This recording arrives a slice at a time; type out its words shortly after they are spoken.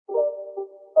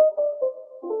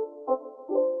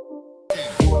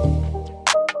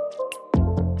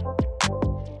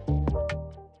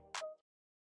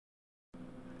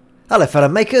Hello fellow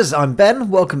makers, I'm Ben,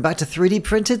 welcome back to 3D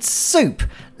Printed Soup.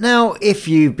 Now, if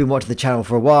you've been watching the channel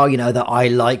for a while, you know that I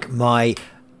like my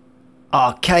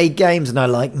arcade games and I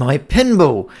like my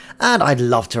pinball. And I'd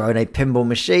love to own a pinball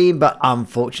machine, but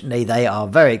unfortunately they are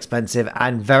very expensive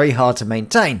and very hard to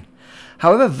maintain.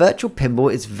 However, virtual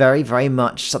pinball is very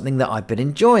much something that I've been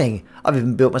enjoying. I've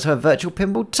even built myself a virtual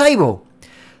pinball table.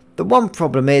 The one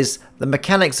problem is the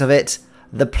mechanics of it,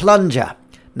 the plunger.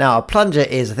 Now, a plunger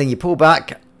is a thing you pull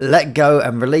back, let go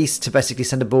and release to basically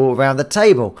send a ball around the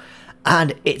table,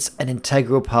 and it's an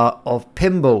integral part of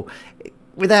pinball.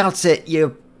 Without it,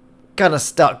 you're kind of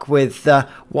stuck with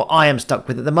what I am stuck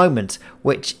with at the moment,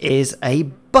 which is a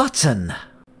button.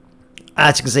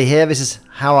 As you can see here, this is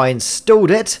how I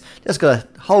installed it. Just got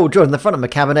a hole drilled in the front of my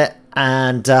cabinet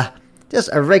and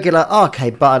just a regular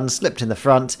arcade button slipped in the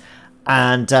front,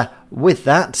 and with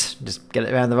that, just get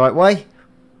it around the right way,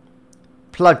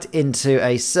 plugged into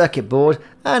a circuit board,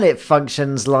 and it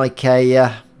functions like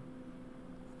a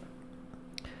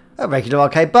regular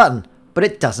arcade button, but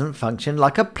it doesn't function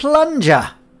like a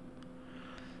plunger.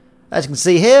 As you can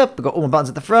see here, I've got all my buttons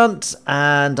at the front,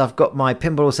 and I've got my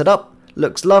pinball all set up.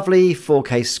 Looks lovely,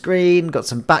 4K screen, got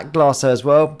some back glass there as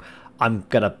well. I'm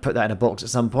going to put that in a box at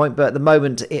some point, but at the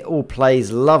moment it all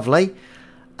plays lovely.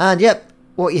 And yep,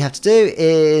 what you have to do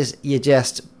is you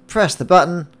just press the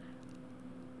button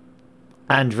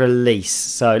and release.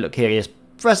 So look here, you just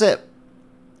press it,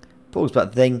 pause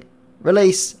button thing,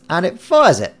 release, and it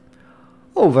fires it.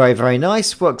 All very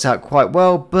nice, works out quite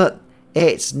well, but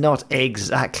it's not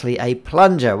exactly a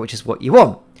plunger, which is what you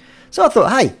want. So I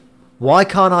thought, hey, why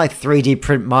can't I 3D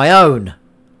print my own?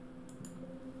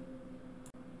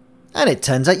 And it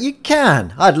turns out you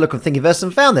can. I had a look on Thingiverse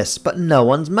and found this, but no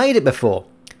one's made it before.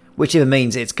 Which either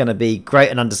means it's going to be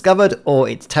great and undiscovered, or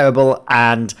it's terrible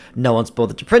and no one's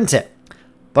bothered to print it.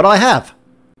 But I have.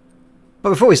 But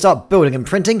before we start building and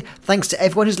printing, thanks to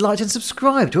everyone who's liked and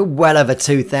subscribed. We're well over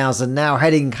 2,000 now,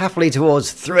 heading happily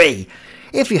towards 3.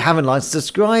 If you haven't liked and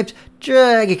subscribed,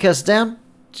 drag your cursor down,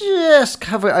 just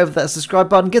cover it over that subscribe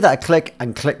button, give that a click,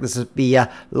 and click the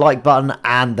like button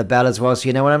and the bell as well, so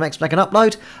you know when I next make an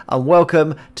upload. And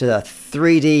welcome to the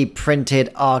 3D printed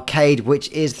arcade,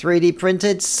 which is 3D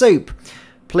printed soup.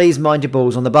 Please mind your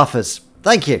balls on the buffers.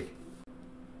 Thank you.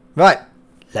 Right,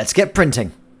 let's get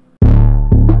printing.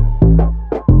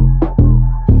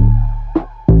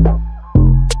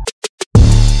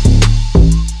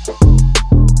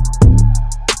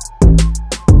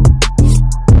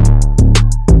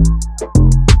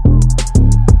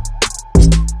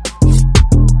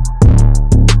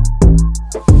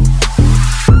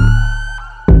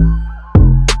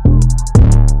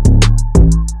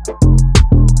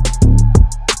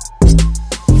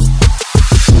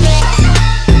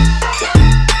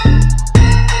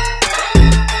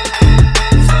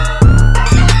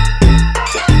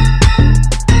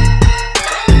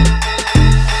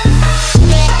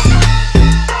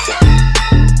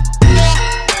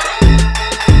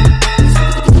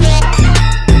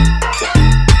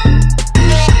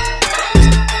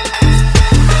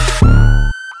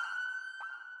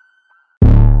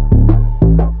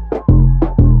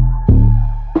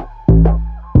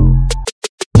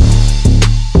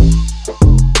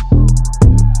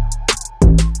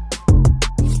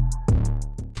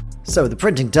 So with the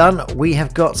printing done, we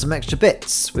have got some extra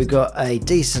bits. We've got a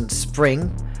decent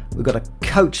spring, we've got a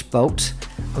coach bolt,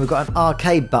 and we've got an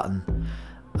arcade button.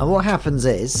 And what happens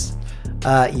is,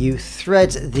 you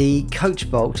thread the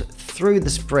coach bolt through the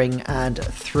spring and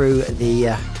through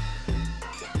the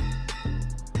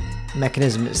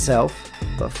mechanism itself.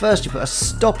 But first you put a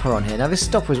stopper on here. Now this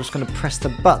stopper is what's going to press the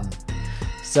button.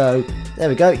 So there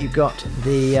we go, you've got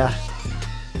the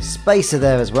spacer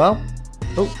there as well.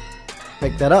 Oh,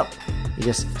 pick that up. You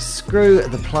just screw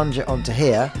the plunger onto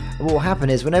here, and what will happen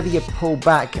is whenever you pull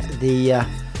back the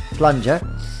plunger,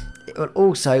 it will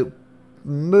also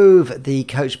move the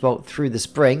coach bolt through the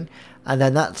spring, and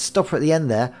then that stopper at the end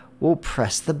there will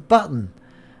press the button.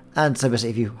 And so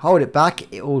basically if you hold it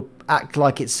back, it will act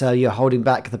like it's you're holding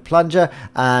back the plunger,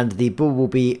 and the ball will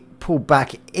be pulled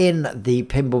back in the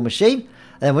pinball machine,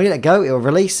 and then when you let go it will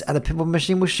release and the pinball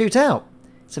machine will shoot out.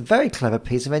 It's a very clever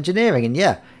piece of engineering, and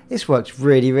yeah, this works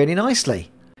really nicely.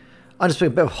 I'm just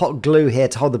putting a bit of hot glue here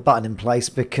to hold the button in place,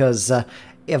 because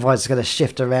otherwise it's going to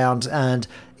shift around and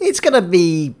it's going to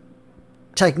be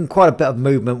taking quite a bit of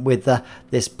movement with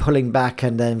this pulling back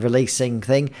and then releasing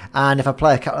thing, and if I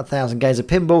play a couple of thousand games of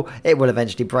pinball it will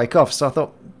eventually break off. So I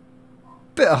thought,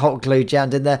 bit of hot glue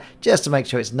jammed in there just to make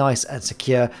sure it's nice and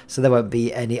secure so there won't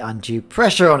be any undue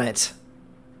pressure on it.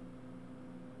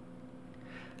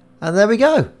 And there we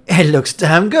go. It looks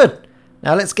damn good.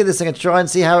 Now let's give this thing a try and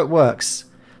see how it works.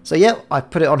 So yeah, I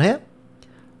put it on here.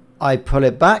 I pull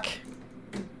it back.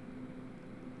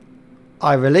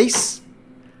 I release.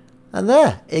 And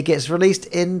there, it gets released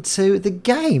into the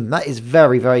game. That is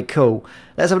very, very cool.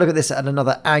 Let's have a look at this at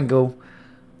another angle.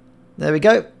 There we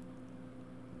go.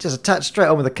 Just attach straight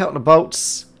on with a couple of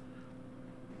bolts.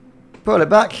 Pull it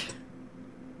back.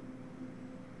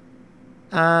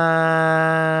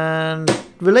 And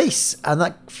release. And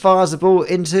that fires the ball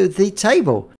into the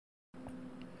table.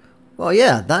 Well,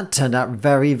 yeah, that turned out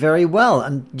very, very well.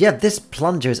 And yeah, this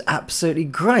plunger is absolutely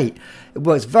great. It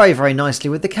works very, very nicely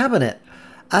with the cabinet.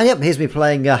 And yep, here's me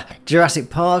playing Jurassic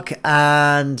Park,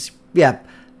 and yeah,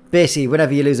 basically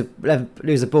whenever you lose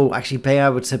a ball, actually being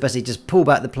able to basically just pull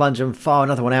back the plunger and fire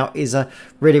another one out is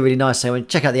really, really nice. So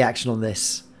check out the action on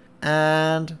this.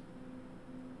 And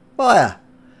fire.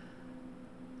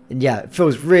 And yeah, it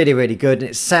feels really, really good,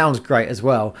 and it sounds great as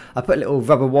well. I put a little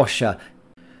rubber washer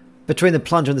between the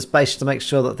plunger and the spacer to make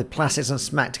sure that the plastic doesn't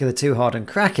smack together too hard and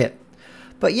crack it.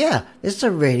 But yeah, this is a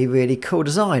really, really cool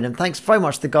design, and thanks very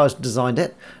much to the guys who designed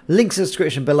it. Links in the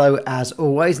description below as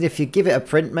always, and if you give it a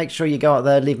print, make sure you go out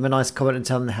there, leave them a nice comment and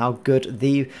tell them how good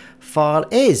the file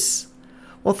is.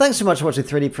 Well, thanks so much for watching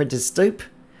 3D Printed Stoop.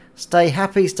 Stay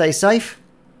happy, stay safe,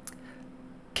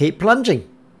 keep plunging.